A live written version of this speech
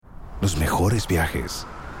Los mejores viajes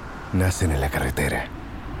nacen en la carretera,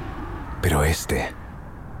 pero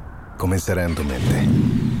comenzará en tu mente.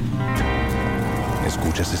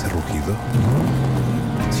 ¿Escuchas ese rugido?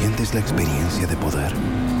 ¿Sientes la experiencia de poder?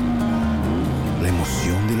 ¿La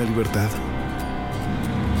emoción de la libertad?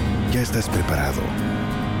 Ya estás preparado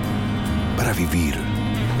para vivir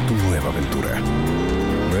tu nueva aventura.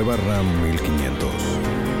 Nueva Ram 1500.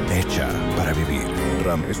 Hecha para vivir.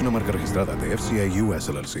 Ram es una marca registrada de FCI US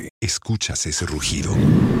LLC. ¿Escuchas ese rugido?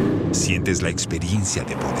 ¿Sientes la experiencia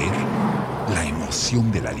de poder? ¿La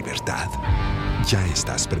emoción de la libertad? Ya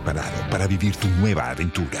estás preparado para vivir tu nueva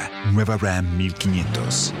aventura. Nueva Ram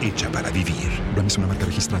 1500. Hecha para vivir. Ram es una marca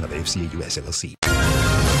registrada de FCI US LLC.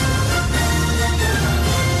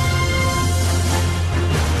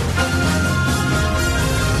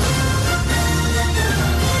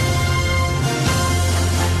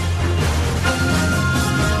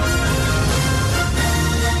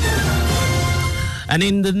 And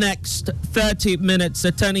in the next 30 minutes,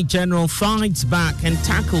 Attorney General fights back and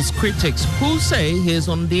tackles critics who say he is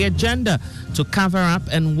on the agenda to cover up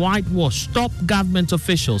and whitewash top government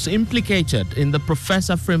officials implicated in the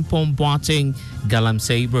Professor Frimpong-Boateng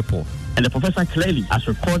Galamsey report. And the professor clearly, as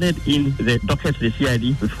recorded in the docket to the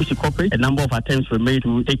CID, refused to cooperate. A number of attempts were made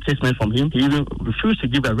to take statements from him. He even refused to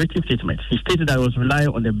give a written statement. He stated that he was relying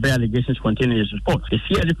on the bare allegations contained in his report. The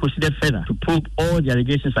CID proceeded further to probe all the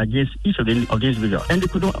allegations against each of the individuals, and they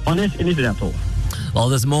could not unearth anything at all. Well,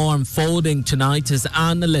 there's more unfolding tonight as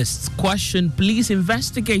analysts question police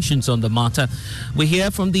investigations on the matter. We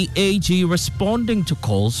hear from the AG responding to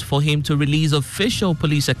calls for him to release official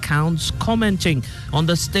police accounts commenting on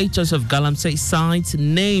the status of Galamsey sites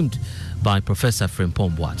named by Professor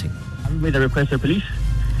Frimpong-Boateng. Have you made a request to police?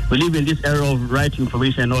 We live in this era of right to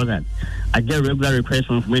information and all that. I get regular requests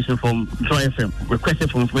for information from Joy FM, requested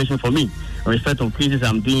for information from me in respect of cases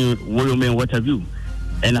I'm doing, Wyoming and what have you.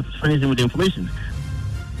 And I'm furnishing with the information.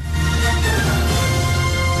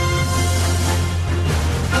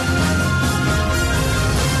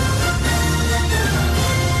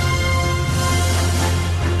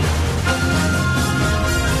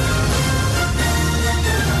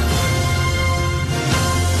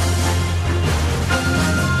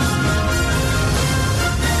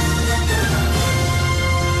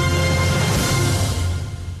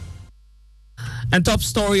 And Top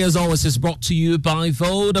Story, as always, is brought to you by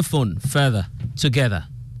Vodafone. Further together.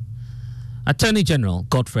 Attorney General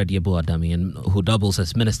Godfred Yeboah-Damian, who doubles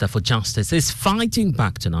as Minister for Justice, is fighting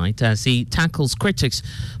back tonight as he tackles critics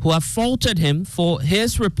who have faulted him for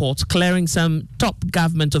his report clearing some top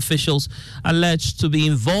government officials alleged to be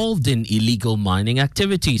involved in illegal mining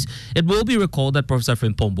activities. It will be recalled that Professor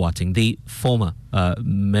Frimpong-Boateng, the former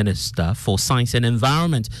Minister for Science and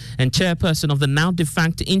Environment and chairperson of the now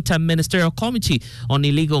defunct Inter-Ministerial Committee on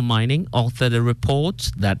Illegal Mining, authored a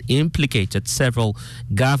report that implicated several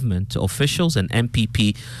government officials and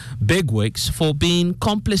MPP bigwigs for being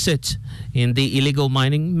complicit in the illegal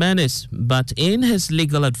mining menace. But in his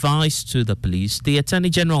legal advice to the police, the Attorney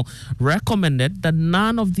General recommended that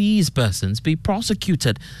none of these persons be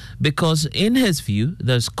prosecuted because, in his view,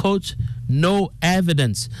 there's, quote, no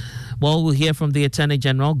evidence. Well, we'll hear from the Attorney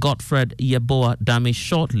General, Godfred Yeboah-Damian,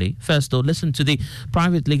 shortly. First, though, listen to the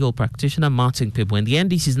private legal practitioner, Martin Pibwe, and the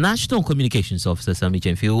NDC's National Communications Officer, Sami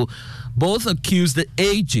Chemfi, who both accused the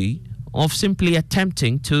AG of simply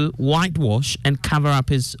attempting to whitewash and cover up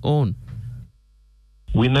his own.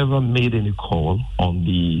 We never made any call on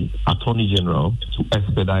the Attorney General to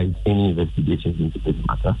expedite any investigations into this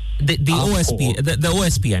matter. The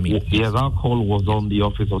OSP, I mean. Yes, our call was on the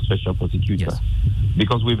Office of Special Prosecutor. Yes.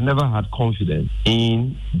 Because we've never had confidence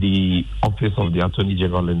in the Office of the Attorney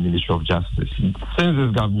General and Ministry of Justice. Since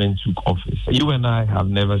this government took office, you and I have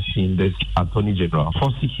never seen this Attorney General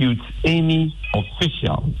prosecute any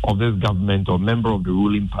official of this government or member of the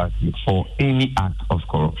ruling party for any act of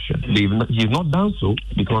corruption. He's not done so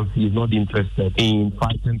because he's not interested in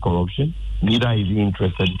fighting corruption, neither is he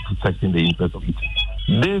interested in protecting the interests of it.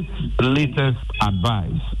 This latest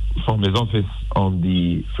advice from his office on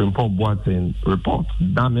the Frimpong-Boateng report,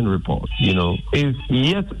 damning report, is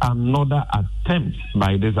yet another attempt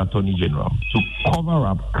by this Attorney General to cover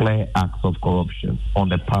up clear acts of corruption on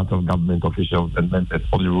the part of government officials and members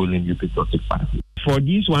of the ruling UP party. For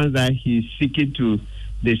these ones that he's seeking to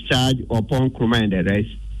discharge upon Nkrumah and the rest,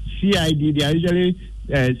 CID, they are usually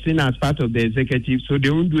seen as part of the executive, so they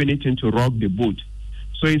won't do anything to rock the boat.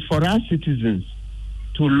 So it's for us citizens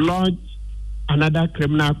to lodge another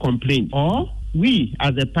criminal complaint, or we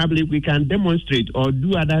as a public, we can demonstrate or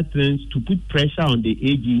do other things to put pressure on the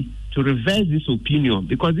AG to reverse this opinion,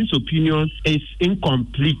 because this opinion is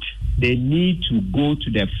incomplete. they need to go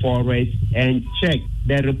to the forest and check.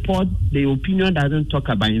 The report, the opinion doesn't talk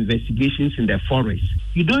about investigations in the forest.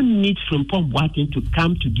 You don't need Frimpong-Boateng to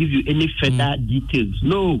come to give you any further details.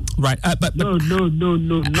 No. Right. But no.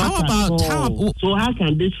 How about So how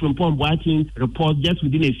can this Frimpong-Boateng report just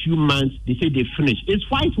within a few months, they say they finished? It's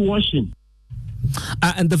whitewashing.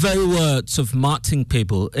 And the very words of Martin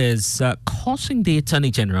People is causing the Attorney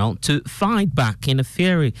General to fight back in a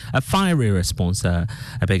fiery response. I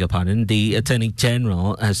beg your pardon. The Attorney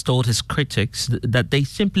General has told his critics that they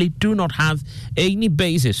simply do not have any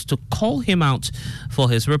basis to call him out for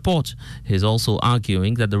his report. He's also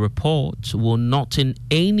arguing that the report will not in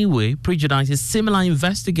any way prejudice a similar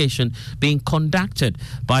investigation being conducted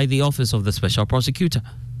by the Office of the Special Prosecutor.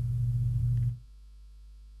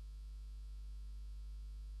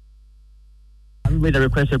 Made a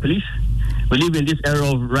request to police. We live in this era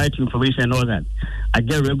of right to information and all that. I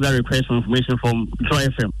get regular requests for information from Joy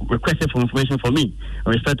FM, requested for information for me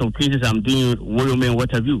in respect of cases I'm doing, Wyoming and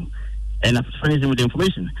what have you. And I've furnished them with the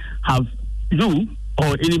information. Have you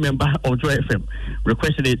or any member of Joy FM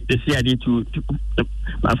requested the CID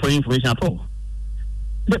for information at all?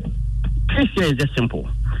 The case here is just simple.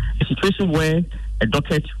 A situation where a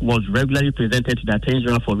docket was regularly presented to the Attorney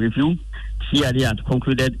General for review. CID had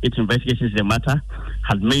concluded its investigations in the matter,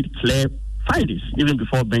 had made clear findings even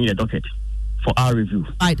before bringing the docket for our review.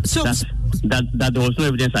 Right. So that there was no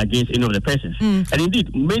evidence against any of the persons. And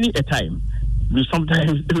indeed, many a time, we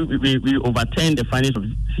sometimes we overturn the findings of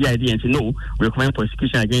CID and say, no, we recommend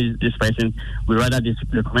prosecution against this person. We rather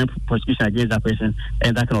recommend prosecution against that person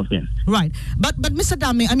and that kind of thing. Right. But Mr.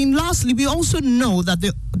 Dame, I mean, lastly, we also know that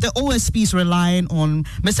the OSP is relying on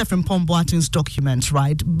Mr. Frimpong-Boateng's documents,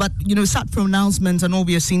 right? But, such pronouncements and all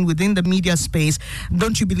we are seeing within the media space,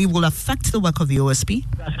 don't you believe will affect the work of the OSP?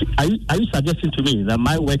 Are you suggesting to me that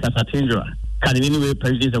my work as a General can in any way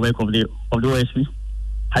prejudice the work of the OSP?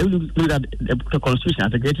 I will look at the Constitution,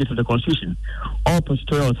 as a greatest of the Constitution. All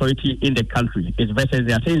prosecutorial authority in the country is versus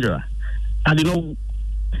the Attorney General. And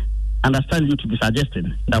understand you to be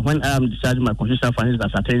suggesting that when I am discharging my constitutional functions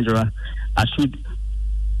as Attorney General, I should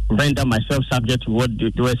render myself subject to what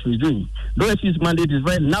the OSP is doing. The OSP's mandate is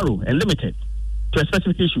very narrow and limited to a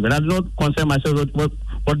specific issue, and I do not concern myself with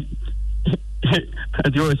what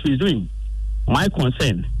the OSP is doing. My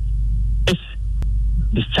concern is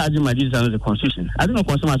discharging my duties under the Constitution. I do not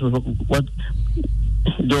concern myself with what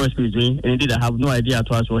the OSP is doing, and indeed I have no idea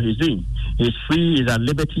at all what he's doing. He's free, he's at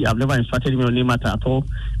liberty. I've never instructed him on any matter at all.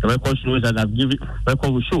 The record shows that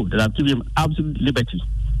record will show that I've given him absolute liberty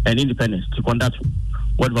and independence to conduct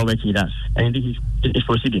whatever work he does, and indeed he's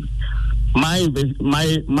proceeding. My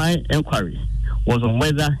inquiry was on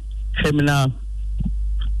whether criminal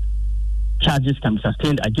charges can be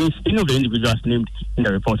sustained against any of the individuals named in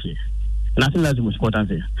the report here. And I think that's the most important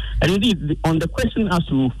thing. And indeed, on the question as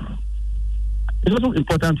to, it's also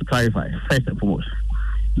important to clarify, first and foremost,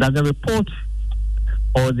 that the report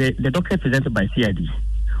or the docket presented by CID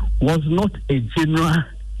was not a general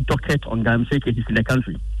docket on Galamsey cases in the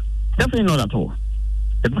country. Definitely not at all.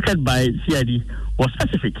 The docket by CID was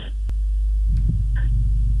specific.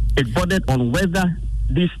 It bordered on whether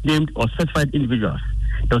these named or specified individuals,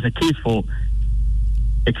 there was a case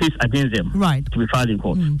against them to be filed in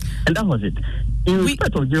court. And that was it. In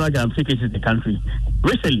respect of general Galamsey cases in the country,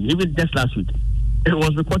 recently, even just last week, it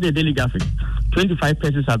was reported in Daily Graphic. 25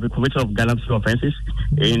 persons have been convicted of Galamsey offences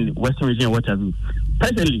in Western region and what have you.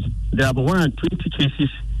 Presently, there are about 120 cases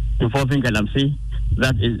involving Galamsey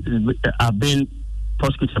that are being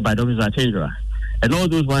prosecuted by the Office of the Attorney General. And all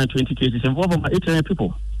those 120 cases involve about 800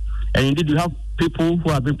 people. And indeed, you have people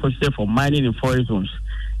who have been prosecuted for mining in forest zones.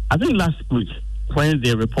 I think last week, when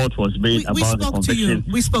the report was made about the conviction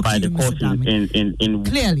by the court in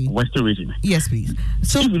clearly Western region. Yes, please.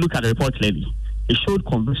 So if you look at the report clearly, it showed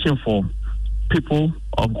conviction for people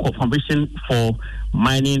of conviction for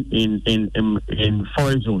mining in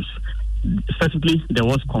forest zones. Specifically, there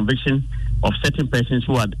was conviction of certain persons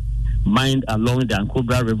who had mined along the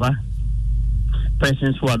Ankobra River,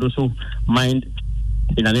 persons who had also mined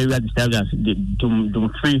in an area described as the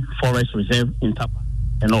Dumfree Forest Reserve in Tapa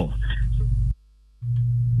and all.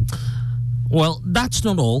 Well, that's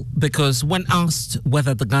not all, because when asked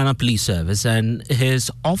whether the Ghana Police Service and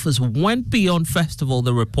his office went beyond, first of all,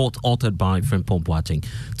 the report authored by Frimpong-Boateng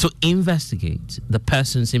to investigate the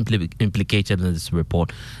persons implicated in this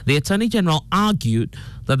report, the Attorney General argued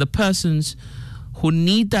that the persons who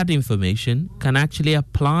need that information can actually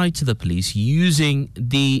apply to the police using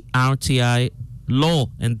the RTI law.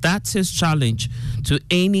 And that's his challenge to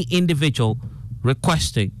any individual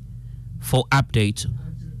requesting for update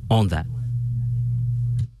on that.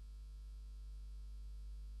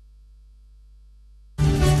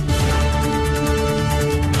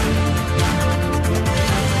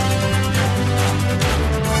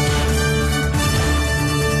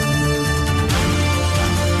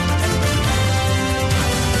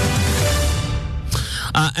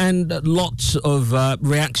 And lots of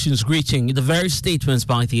reactions greeting the very statements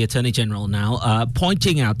by the Attorney General now,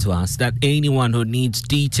 pointing out to us that anyone who needs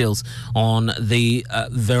details on the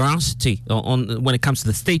veracity on when it comes to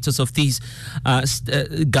the status of these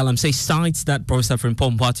Galamsey sites that Professor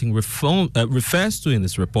Frimpong-Boateng refers to in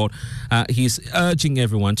this report, he's urging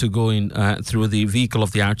everyone to go in through the vehicle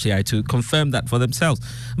of the RTI to confirm that for themselves.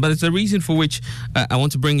 But it's a reason for which I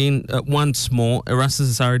want to bring in once more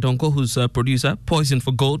Erastus Asaridonko, who's a producer, Poison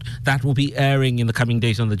for Gold, that will be airing in the coming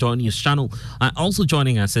days on the Joint News channel. Also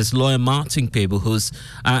joining us is lawyer Martin Pebu, who's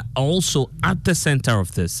also at the center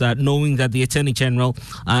of this, knowing that the Attorney General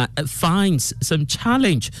finds some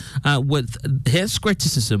challenge with his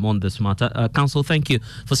criticism on this matter. Counsel, thank you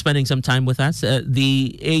for spending some time with us.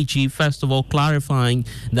 The AG, first of all, clarifying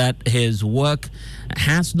that his work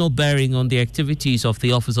has no bearing on the activities of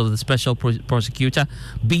the Office of the Special Prosecutor.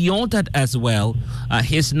 Beyond that as well,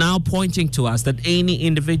 he's now pointing to us that any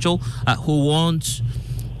individual who wants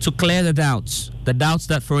to clear the doubts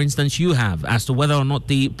that, for instance, you have as to whether or not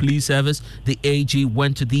the police service, the AG,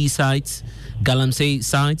 went to these sites, Galamsey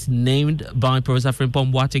sites, named by Professor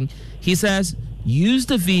Frimpong-Boateng, he says, use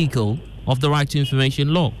the vehicle of the right to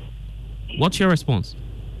information law. What's your response?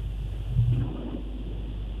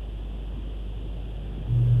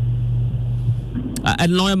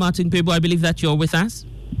 And lawyer Martin Pebu, I believe that you're with us.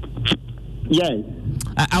 Yes.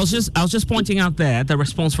 I was just pointing out there the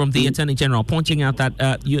response from the Attorney General, pointing out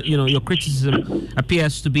that you know, your criticism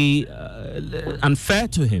appears to be unfair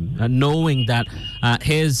to him, knowing that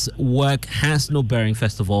his work has no bearing,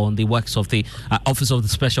 first of all, on the works of the Office of the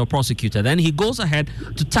Special Prosecutor. Then he goes ahead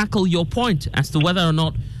to tackle your point as to whether or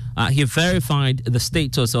not he verified the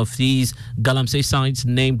status of these Galamsey sites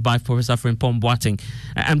named by Professor Frimpong-Boateng.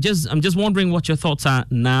 I'm just wondering what your thoughts are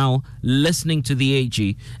now, listening to the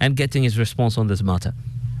AG and getting his response on this matter.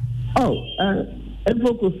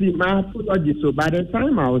 Advocacy, my apology. So by the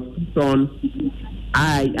time I was put on,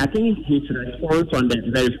 I think his response on the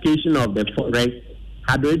verification of the forest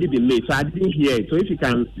had already been made, so I didn't hear it. So if you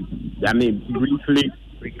can, briefly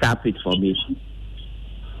recap it for me.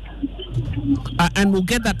 And we'll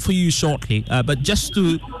get that for you shortly, but just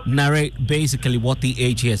to narrate basically what the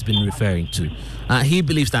AG has been referring to. He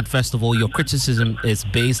believes that, first of all, your criticism is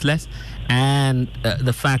baseless, and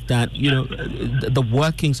the fact that, you know, the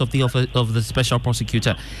workings of the Office of the Special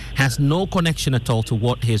Prosecutor has no connection at all to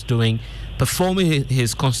what he's doing, performing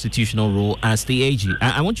his constitutional role as the AG.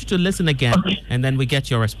 I want you to listen again, and then we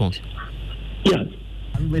get your response. Yes.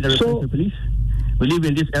 With the request to police, we live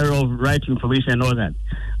in this era of right to information and all that.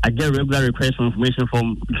 I get regular requests for information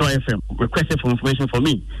from Joy FM, requested for information for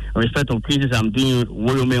me in respect of cases I'm doing,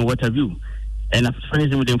 Wyoming, what have you. And I've furnished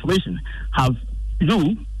them with the information. Have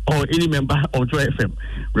you or any member of Joy FM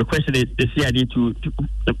requested the CID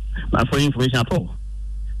for information at all?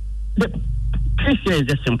 The case here is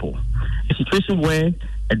just simple. A situation where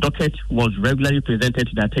a docket was regularly presented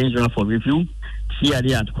to the Attorney General for review. CID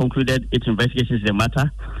had concluded its investigations in the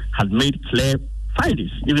matter, had made clear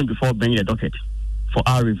findings even before bringing the docket for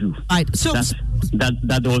our review. Right. So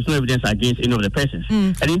that there was no evidence against any of the persons.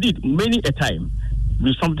 And indeed, many a time,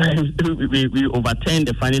 we sometimes we overturn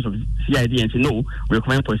the findings of CID and say, no, we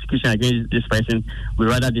recommend prosecution against this person. We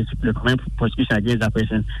rather recommend prosecution against that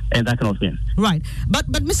person, and that kind of thing. Right. But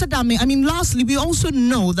Mr. Dame, I mean, lastly, we also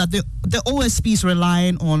know that the OSP is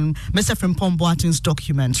relying on Mr. Frimpong-Boateng's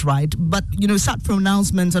documents, right? But, you know, such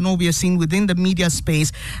pronouncements and all we are seeing within the media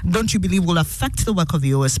space, don't you believe will affect the work of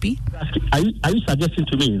the OSP? Are you suggesting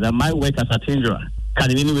to me that my work as a tenderer can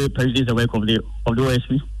in any way prejudice the work of the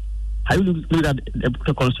OSP? How you look at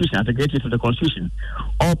the Constitution, at the greatest of the Constitution,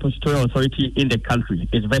 all prosecutorial authority in the country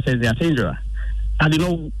is versus the tenderer. I do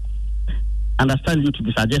not understand you to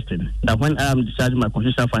be suggesting that when I am discharging my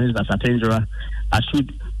constitutional functions as a tenderer, I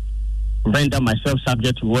should render myself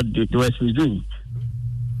subject to what the OSP is doing.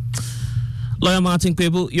 Lawyer Martin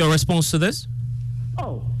Pebu, your response to this?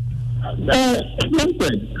 The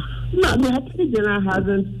Attorney General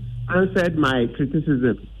hasn't answered my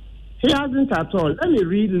criticism. He hasn't at all. Let me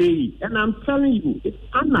relay it. And I'm telling you, it's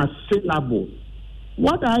unassailable.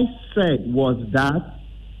 What I said was that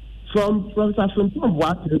from Professor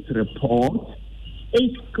Frimpong-Boateng's report,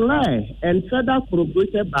 it's clear and further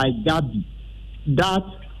corroborated by Gabi that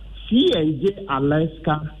C&J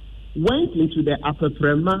Alaska went into the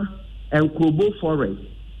Apeprema and Kobo forest,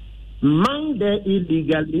 mined there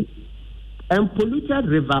illegally, and polluted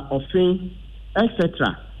River Ofin,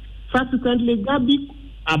 etc. Subsequently, Gabi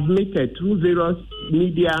admitted through various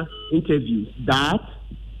media interviews that,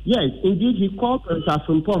 yes, indeed, he called Professor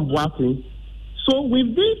Frimpong-Boateng. So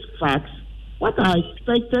with these facts, what I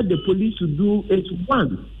expected the police to do is,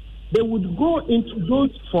 one, they would go into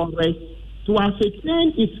those forests to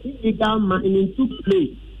ascertain if illegal mining took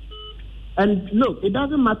place. And look, it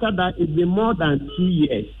doesn't matter that it's been more than 2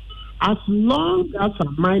 years. As long as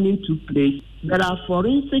some mining took place, there are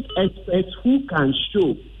forensic experts who can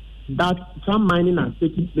show that some mining has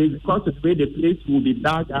taken place because of the way the place will be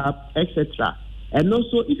dug up, etc. And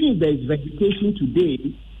also, even if there is vegetation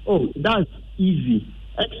today, that's easy.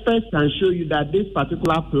 Experts can show you that this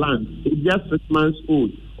particular plant is just 6 months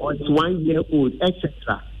old or it's 1 year old,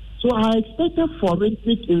 etc. So I expected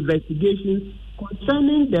forensic investigations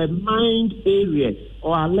concerning the mined areas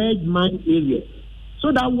or alleged mined areas,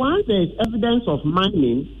 so that once there is evidence of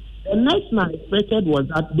mining, the next thing I expected was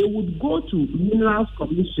that they would go to Minerals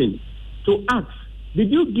Commission to ask,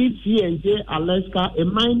 did you give C&J Alaska a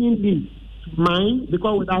mining lease to mine?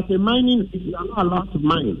 Because without a mining lease, you are not allowed to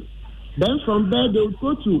mine. Then from there, they would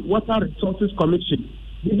go to Water Resources Commission.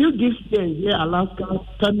 Did you give C&J Alaska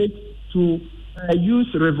permit to use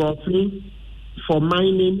river free for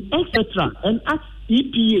mining, etc., and ask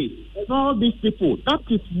EPA and all these people? That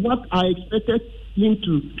is what I expected him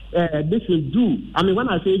to do. I mean, when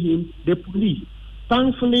I say him, the police.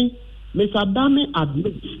 Thankfully, Mr. Dami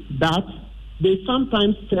admits that they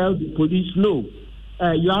sometimes tell the police, no,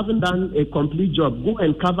 you haven't done a complete job. Go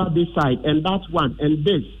and cover this side and that one and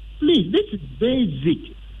this. Please, this is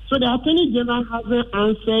basic. So the Attorney General hasn't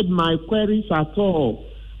answered my queries at all.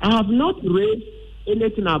 I have not raised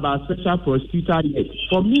anything about special prosecutor yet.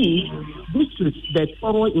 For me, this is the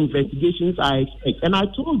thorough investigations I expect. And I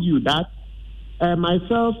told you that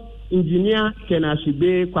myself, Engineer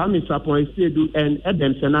Kenashibe, Kwame Sapon-Sedu, and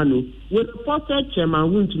Edem Senanu, we reported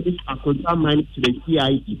Chairman Wuntumis Akonta Mining to the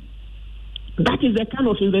CID. That is the kind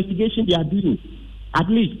of investigation they are doing. At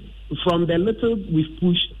least from the little we've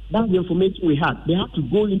pushed, that's the information we had. They have to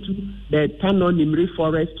go into the Tanon Nimri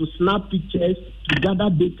forest to snap pictures, to gather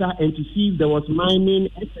data, and to see if there was mining,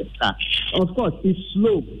 etc. Of course, it's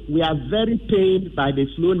slow. We are very pained by the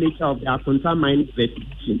slow nature of the Akonta mining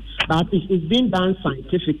investigation. But it's being done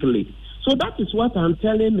scientifically. So that is what I'm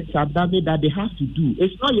telling Mr. Adame that they have to do.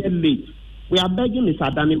 It's not yet late. We are begging Mr.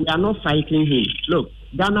 Adame. We are not fighting him. Look,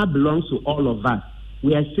 Ghana belongs to all of us.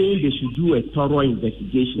 We are saying they should do a thorough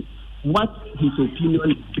investigation. What his opinion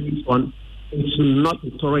is based on is not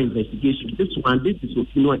a thorough investigation. This is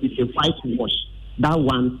opinion, is a whitewash. That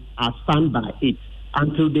one, I stand by it.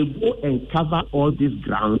 Until they go and cover all this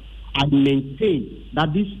ground, I maintain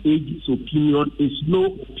that this AG's opinion is no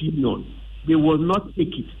opinion. They will not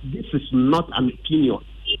take it. This is not an opinion.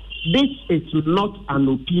 This is not an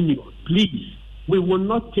opinion. Please, we will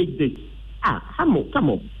not take this. Come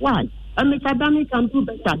on. Why? And Mr. Dani can do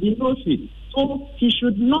better. He knows it. So he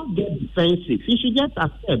should not get defensive. He should just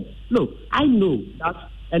accept. Look, I know that,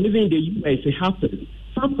 and even in the US it happens.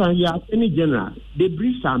 Sometimes you are Attorney General, the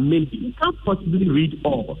briefs are many. You can't possibly read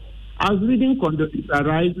all. I was reading Condoleezza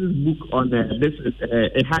Rice's book on this is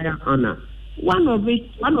a higher honor. One of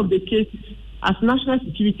the cases, as National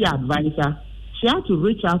Security Advisor, she had to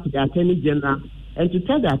reach out to the Attorney General and to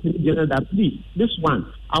tell the Attorney General that, please, this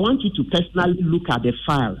one, I want you to personally look at the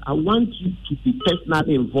file. I want you to be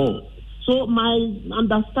personally involved. So my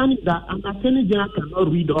understanding is that an Attorney General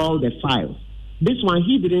cannot read all the files. This one,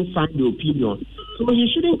 he didn't sign the opinion. So he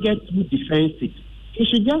shouldn't get too defensive. He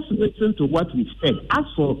should just listen to what we said. As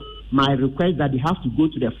for my request that they have to go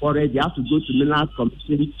to the forest, they have to go to Minerals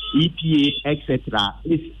Commission, EPA, etc.,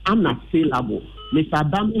 it's unassailable. Mr.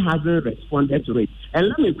 Dami hasn't responded to it. And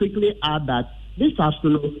let me quickly add that this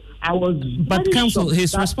afternoon, I was... But, Counsel,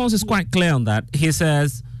 his response is quite clear on that. He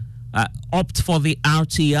says... opt for the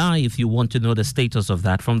RTI if you want to know the status of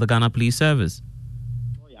that from the Ghana Police Service.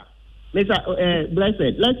 Oh, yeah. Mr.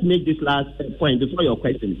 Blessed, let's make this last point before your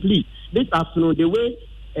question. Please, this afternoon, the way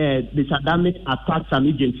Mr. Dami attacked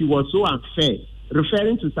Sami Jemfi was so unfair,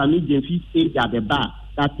 referring to Sami Jemfi's age at the bar,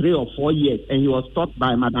 that 3 or 4 years, and he was stopped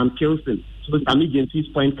by Madam Kilson, so Sami Jemfi's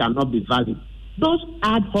point cannot be valid. Those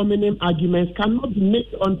ad hominem arguments cannot be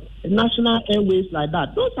made on national airways like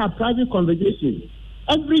that. Those are private conversations.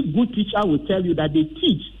 Every good teacher will tell you that they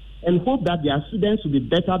teach and hope that their students will be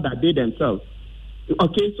better than they themselves.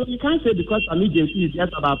 Okay, so you can't say because Sami Jemfi is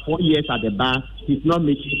just about 4 years at the bar, he's not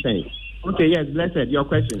making sense. Okay, yes, Blessed, your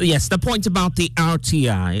question. Yes, the point about the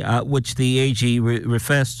RTI, which the AG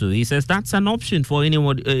refers to, he says that's an option for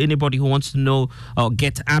anybody who wants to know or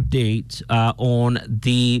get updates on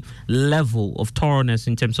the level of thoroughness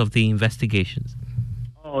in terms of the investigations.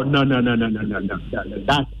 Oh, no.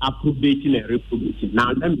 That's approbating and reprobating.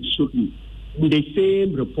 Now, let me show you. In the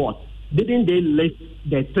same report, didn't they list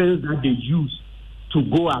the things that they use to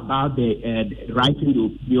go about the writing the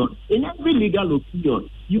opinion? In every legal opinion,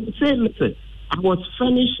 you say, listen, I was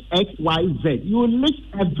furnished XYZ. You list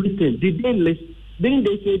everything. Did they list? Didn't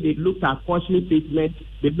they say they looked at cautionary statement,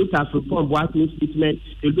 they looked at Frimpong-Boateng statement,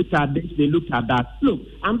 they looked at this, they looked at that? Look,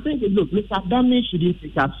 I'm thinking, look, Mr. Dame shouldn't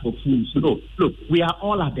take us for fools. No, look, we are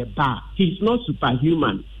all at the bar. He's not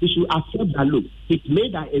superhuman. He should accept that, look, he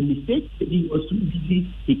made a mistake, he was too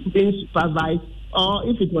busy, he couldn't supervise, or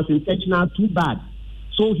if it was intentional, too bad.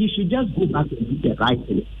 So he should just go back and do the right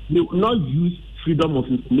thing. He will not use freedom of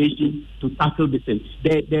information to tackle this thing.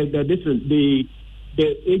 The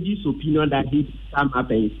AG's opinion that he come up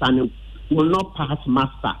and standing will not pass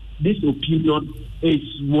muster. This opinion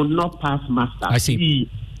will not pass muster. I see.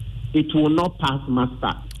 It will not pass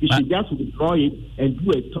muster. You should just withdraw it and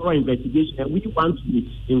do a thorough investigation. And we want to be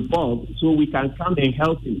involved so we can come and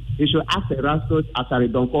help him. They should ask Erastus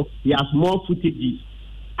Asaredonko. He has more footages.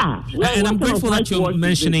 And I'm grateful that you're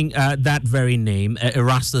mentioning that very name,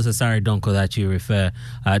 Erastus Asaredonko, that you refer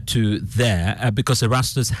to there, because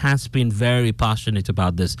Erastus has been very passionate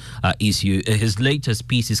about this issue. His latest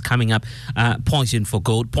piece is coming up, Poison for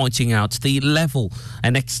Gold, pointing out the level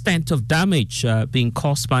and extent of damage being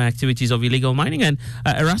caused by activities of illegal mining. And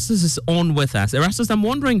Erastus is on with us. Erastus, I'm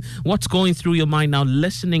wondering what's going through your mind now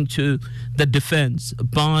listening to the defense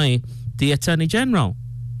by the Attorney General.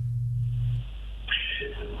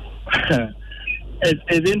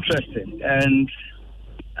 It's interesting, and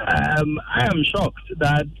I am shocked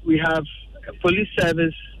that we have a police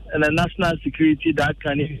service and a national security that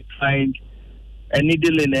can even find a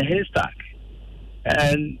needle in a haystack,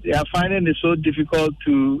 and they are finding it so difficult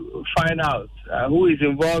to find out who is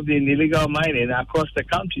involved in illegal mining across the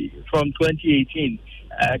country from 2018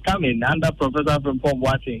 coming under Professor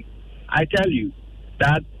Frimpong-Boateng. I tell you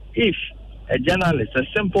that if a journalist, a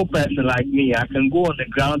simple person like me, I can go on the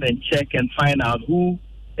ground and check and find out who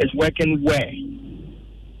is working where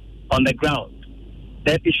on the ground,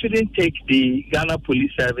 that it shouldn't take the Ghana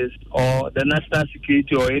Police Service or the National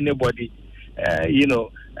Security or anybody,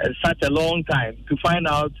 such a long time to find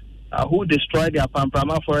out who destroyed the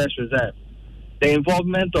Apamprama Forest Reserve, the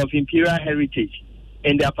involvement of Imperial Heritage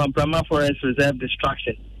in the Apamprama Forest Reserve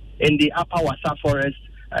destruction, in the Upper Wassa Forest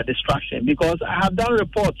destruction, because I have done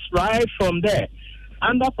reports right from there.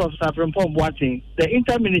 Under Professor Frimpong-Boateng, the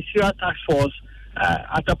Interministerial Task Force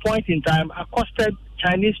at a point in time accosted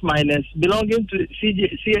Chinese miners belonging to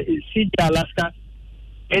CG Alaska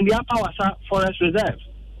in the Upper Wassa Forest Reserve.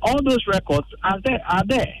 All those records are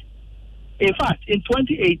there. In fact, in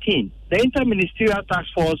 2018, the Interministerial Task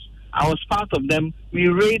Force, I was part of them, we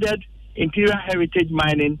raided Imperial Heritage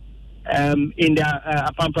Mining in the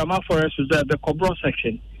Apamprama Forest Reserve, the Kobro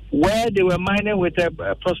section, where they were mining with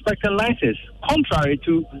a prospecting license, contrary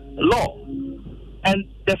to law. And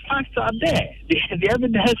the facts are there. The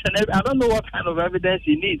evidence, and I don't know what kind of evidence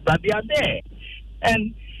you need, but they are there.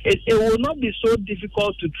 And it will not be so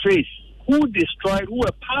difficult to trace who destroyed, who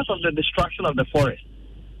were part of the destruction of the forest.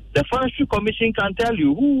 The Forestry Commission can tell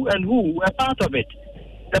you who were part of it.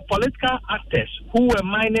 The political actors who were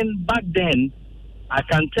mining back then, I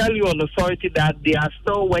can tell you on authority that they are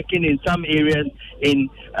still working in some areas in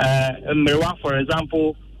Mrewa, for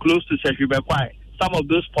example, close to Seshibekwai. Some of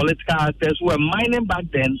those political actors who were mining back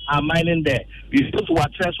then are mining there. You go to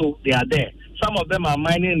Watreso, they are there. Some of them are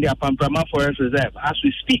mining in the Apamprama Forest Reserve as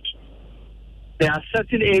we speak. There are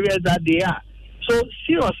certain areas that they are. So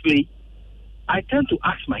seriously, I tend to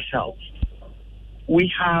ask myself, we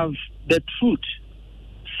have the truth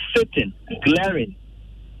sitting, glaring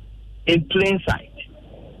in plain sight.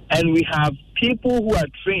 And we have people who are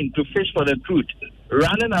trained to fish for the truth,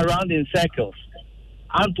 running around in circles,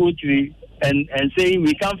 and saying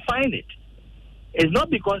we can't find it. It's not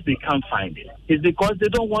because they can't find it. It's because they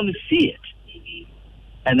don't want to see it.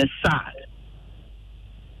 And it's sad.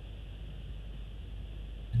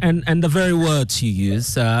 And the very words you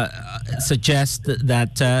use suggest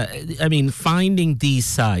that, finding these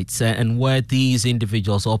sites and where these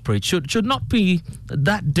individuals operate should not be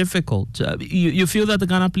that difficult. You feel that the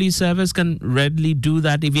Ghana Police Service can readily do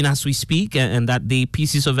that even as we speak, and that the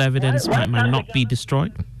pieces of evidence might not be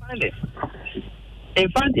destroyed? Find it. In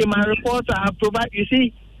fact, in my report, I have provided, you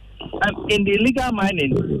see, in the illegal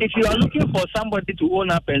mining, if you are looking for somebody to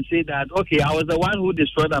own up and say that, okay, I was the one who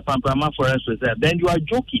destroyed the Apamprama Forest Reserve, then you are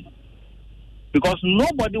joking. Because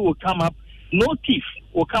nobody will come up, no thief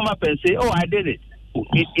will come up and say, oh, I did it.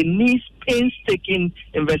 It needs painstaking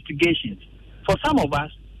investigations. For some of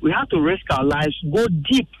us, we have to risk our lives, go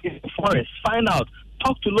deep in the forest, find out,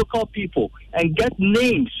 talk to local people, and get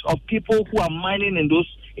names of people who are mining in those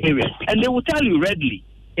areas. And they will tell you readily.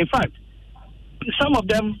 In fact, some of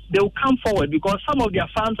them, they will come forward because some of their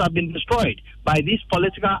farms have been destroyed by these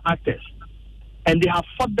political actors. and they have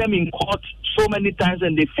fought them in court so many times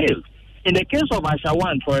and they failed. In the case of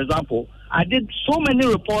Ashawan, for example, I did so many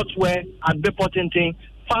reports where at Bepotinting,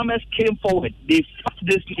 farmers came forward. They fought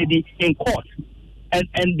this lady in court,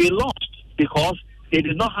 and they lost because they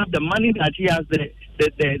did not have the money that he has,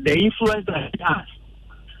 the influence that he has.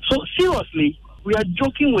 So seriously, we are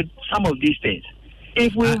joking with some of these things.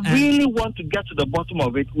 If we really want to get to the bottom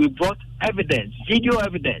of it, we brought evidence, video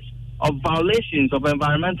evidence of violations of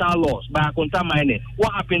environmental laws by Akonta Mining.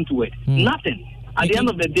 What happened to it? Nothing. At the end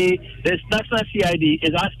of the day, the National CID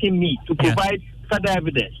is asking me to provide further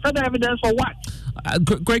evidence. Further evidence for what?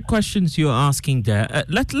 Great questions you're asking there.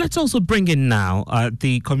 Let's also bring in now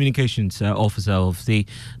the communications officer of the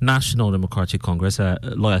National Democratic Congress,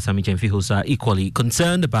 Lawyer Sami Gyamfi, who's equally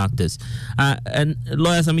concerned about this. And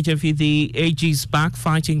Lawyer Sami Gyamfi, the AG's back,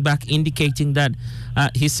 fighting back, indicating that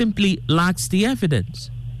he simply lacks the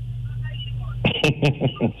evidence.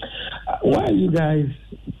 Why are you guys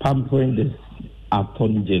pampering this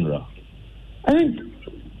Attorney General? I think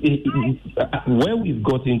where we've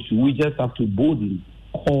got into, we just have to boldly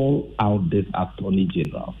call out this Attorney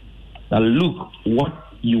General. Now, look, what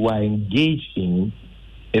you are engaged in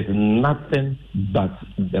is nothing but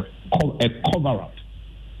a cover-up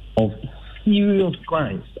of serious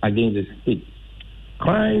crimes against the state.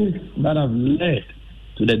 Crimes that have led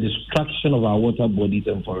to the destruction of our water bodies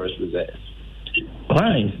and forest reserves.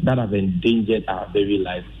 Crimes that have endangered our very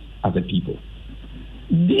lives as a people.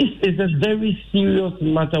 This is a very serious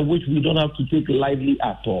matter which we don't have to take lightly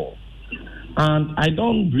at all. And I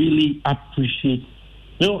don't really appreciate,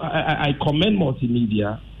 I commend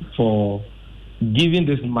multimedia for giving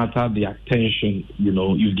this matter the attention,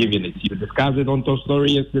 you've given it. You discussed it on Top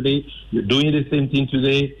Story yesterday. You're doing the same thing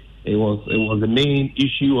today. It was the main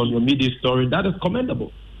issue on your media story. That is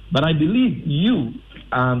commendable. But I believe you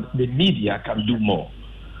and the media can do more.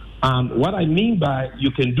 And what I mean by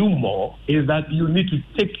you can do more is that you need to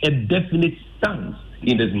take a definite stance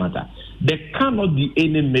in this matter. There cannot be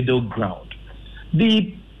any middle ground.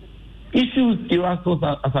 The issues Erastus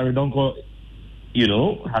Asaredonko,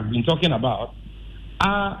 has been talking about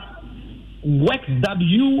are work that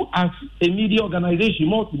you as a media organization,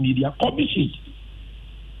 multimedia, commissioned.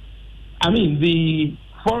 I mean, the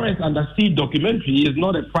Forest and the Sea documentary is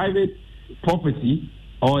not a private property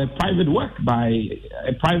or a private work by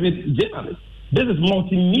a private journalist. This is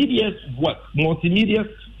multimedia's work, multimedia's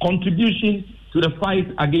contribution to the fight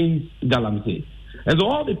against Galamsey. And so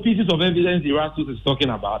all the pieces of evidence Erastus is talking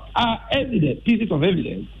about are pieces of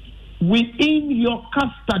evidence within your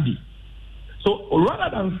custody. So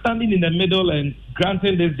rather than standing in the middle and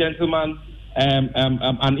granting this gentleman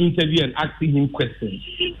an interview and asking him questions,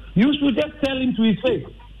 you should just tell him to his face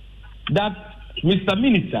that, Mr.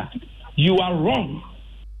 Minister, you are wrong.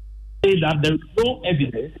 Say that there is no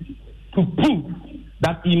evidence to prove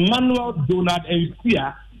that Emmanuel Donald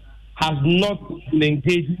Mcia has not been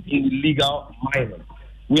engaged in illegal mining.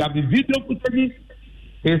 We have the video footage.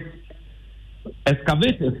 His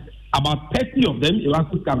excavators, about 30 of them,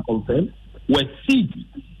 Erastus can confirm, were seized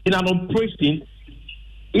in an operation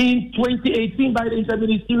in 2018 by the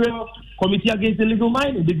Interministerial Committee Against Illegal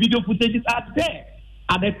Mining. The video footages are there.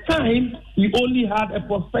 At the time, he only had a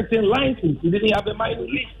prospecting license. He didn't have a mining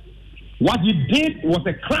lease. What he did was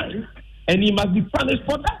a crime, and he must be punished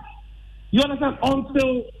for that. You understand?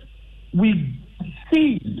 Until we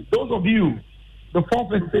see those of you, the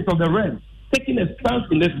fourth estate of the realm, taking a stance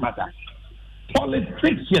in this matter,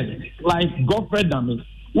 politicians like Godfrey Dami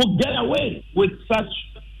will get away with such,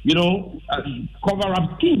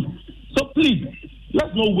 cover-up schemes. So please,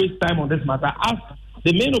 let's not waste time on this matter. As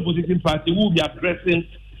the main opposition party will be addressing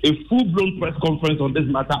a full-blown press conference on this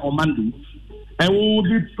matter on Monday, and we will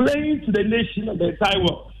be playing to the nation and the entire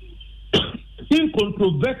world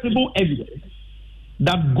incontrovertible evidence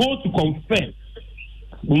that go to confirm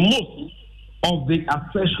most of the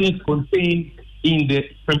assertions contained in the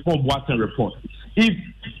Frimpong-Boateng report. If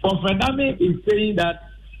Prof Dame is saying that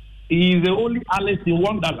he is the only Alice in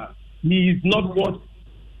Wonderland, he is not what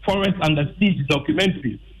Forest and the Sea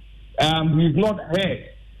documentary. He is not heard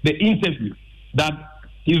the interview that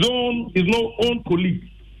his own colleague,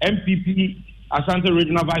 MPP Ashanti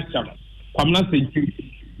Regional Vice Chairman, Kwamina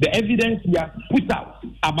Sentry, the evidence he has put out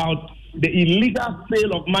about the illegal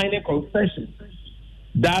sale of mining concessions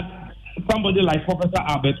that somebody like Professor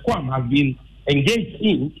Albert Kwam has been engaged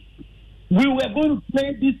in, we were going to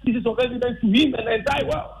play these pieces of evidence to him and the entire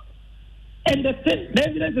world. And the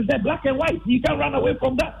evidence is there, black and white. You can't run away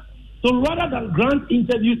from that. So rather than grant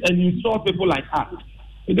interviews and insult people like us,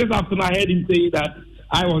 this afternoon I heard him say that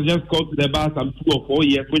I was just called to the bar some 2 or 4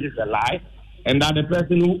 years, which is a lie, and that the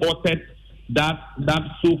person who authored that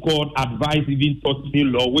so-called advice even taught me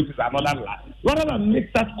law, which is another lie. Rather than make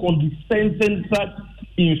such condescending, such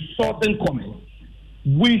insulting comments,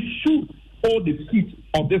 we should hold the seat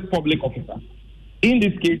of this public officer, in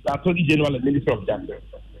this case, the Attorney General and Minister of Justice,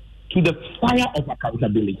 to the fire of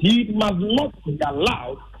accountability. He must not be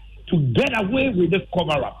allowed to get away with this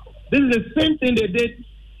cover-up. This is the same thing they did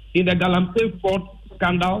in the Galamsey fraud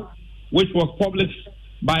scandal, which was published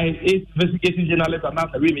by 8 investigating journalists and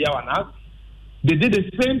that's They did the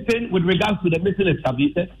same thing with regards to the missing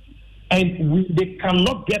excavator, and they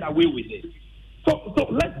cannot get away with it. So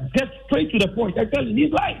let's get straight to the point. Actually,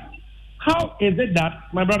 he's right. How is it that,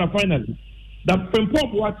 my brother, finally, that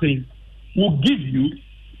Frimpong-Boateng will give you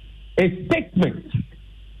a statement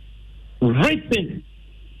written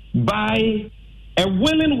by a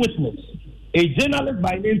willing witness, a journalist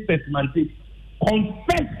by name Sesmante,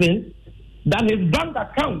 confessing that his bank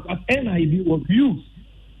account at NIB was used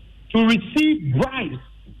to receive bribes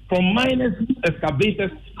from miners whose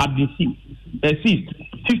excavators had been seized,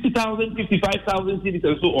 50,000, 55,000 cities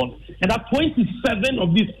and so on, and that 27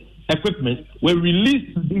 of these equipment were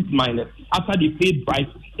released to these miners after they paid bribes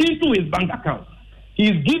into his bank account.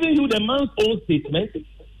 He's giving you the man's own statement.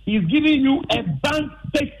 He's giving you a bank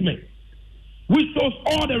statement which shows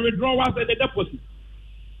all the withdrawals and the deposits.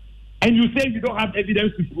 And you say you don't have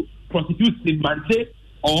evidence to prosecute Sesmante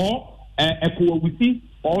or Ekowawusi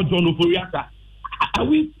or John Oforiata. Are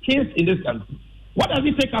we kids in this country? What does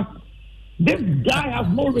it take us? This guy has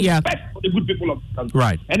no respect for the good people of this country.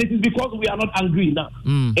 Right. And it is because we are not angry enough.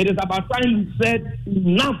 It is about time we said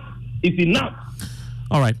enough is enough.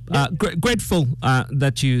 All right. Grateful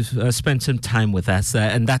that you spent some time with us.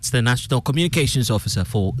 And that's the National Communications Officer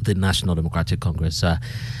for the National Democratic Congress,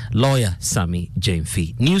 Lawyer Sammy James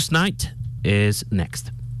Fee. Newsnight is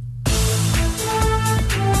next.